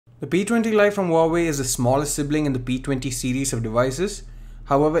The P20 Lite from Huawei is the smallest sibling in the P20 series of devices.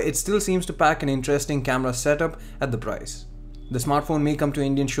 However, it still seems to pack an interesting camera setup at the price. The smartphone may come to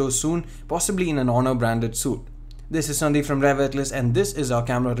Indian shows soon, possibly in an Honor branded suit. This is Sandeep from RevAtlas, and this is our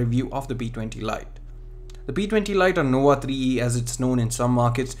camera review of the P20 Lite. The P20 Lite, or Nova 3E as it's known in some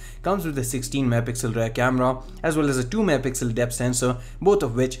markets, comes with a 16 megapixel rear camera as well as a 2 megapixel depth sensor, both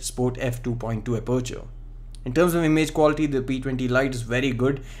of which sport f2.2 aperture. In terms of image quality, the P20 Lite is very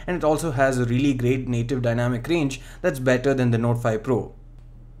good, and it also has a really great native dynamic range that's better than the Note 5 Pro.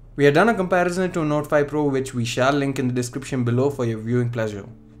 We have done a comparison to Note 5 Pro, which we shall link in the description below for your viewing pleasure.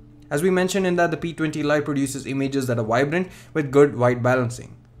 As we mentioned in that, the P20 Lite produces images that are vibrant with good white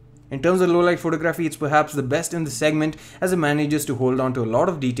balancing. In terms of low light photography, it's perhaps the best in the segment as it manages to hold on to a lot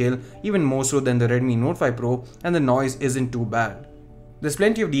of detail, even more so than the Redmi Note 5 Pro, and the noise isn't too bad. There's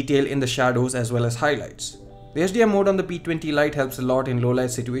plenty of detail in the shadows as well as highlights. The HDR mode on the P20 Lite helps a lot in low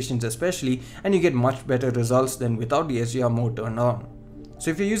light situations especially, and you get much better results than without the HDR mode turned on. So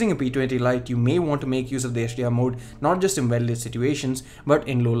if you're using a P20 Lite, you may want to make use of the HDR mode not just in well lit situations, but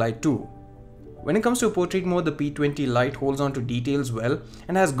in low light too. When it comes to portrait mode, the P20 Lite holds on to details well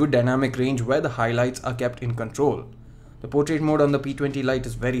and has good dynamic range where the highlights are kept in control. The portrait mode on the P20 Lite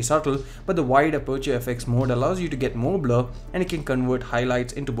is very subtle, but the wide aperture effects mode allows you to get more blur, and it can convert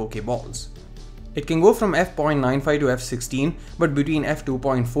highlights into bokeh balls. It can go from f.95 to f16, but between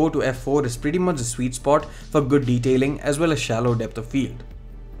f2.4 to f4 is pretty much the sweet spot for good detailing as well as shallow depth of field.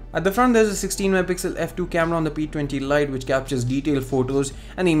 At the front, there's a 16 megapixel f2 camera on the P20 Lite which captures detailed photos,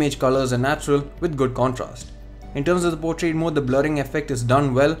 and the image colors are natural with good contrast. In terms of the portrait mode, the blurring effect is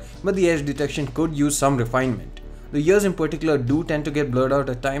done well, but the edge detection could use some refinement. The ears in particular do tend to get blurred out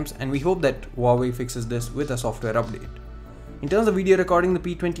at times, and we hope that Huawei fixes this with a software update. In terms of video recording, the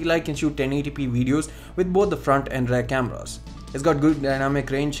P20 Lite can shoot 1080p videos with both the front and rear cameras. It's got good dynamic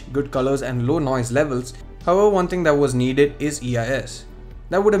range, good colors, and low noise levels. However, one thing that was needed is EIS.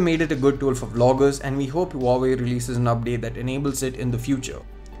 That would have made it a good tool for vloggers, and we hope Huawei releases an update that enables it in the future.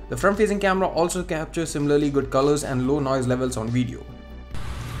 The front-facing camera also captures similarly good colors and low noise levels on video.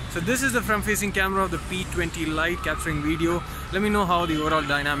 So this is the front-facing camera of the P20 Lite capturing video. Let me know how the overall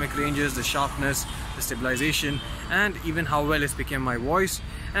dynamic range is, the sharpness, the stabilization, and even how well it's picking my voice.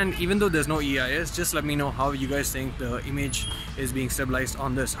 And even though there's no EIS, just let me know how you guys think the image is being stabilized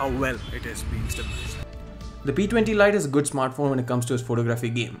on this, how well it is being stabilized. The P20 Lite is a good smartphone when it comes to its photography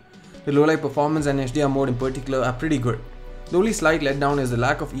game. The low light performance and HDR mode in particular are pretty good. The only slight letdown is the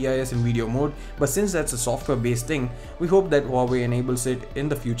lack of EIS in video mode, but since that's a software based thing, we hope that Huawei enables it in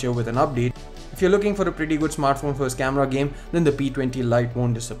the future with an update. If you're looking for a pretty good smartphone for its camera game, then the P20 Lite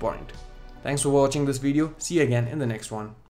won't disappoint. Thanks for watching this video. See you again in the next one.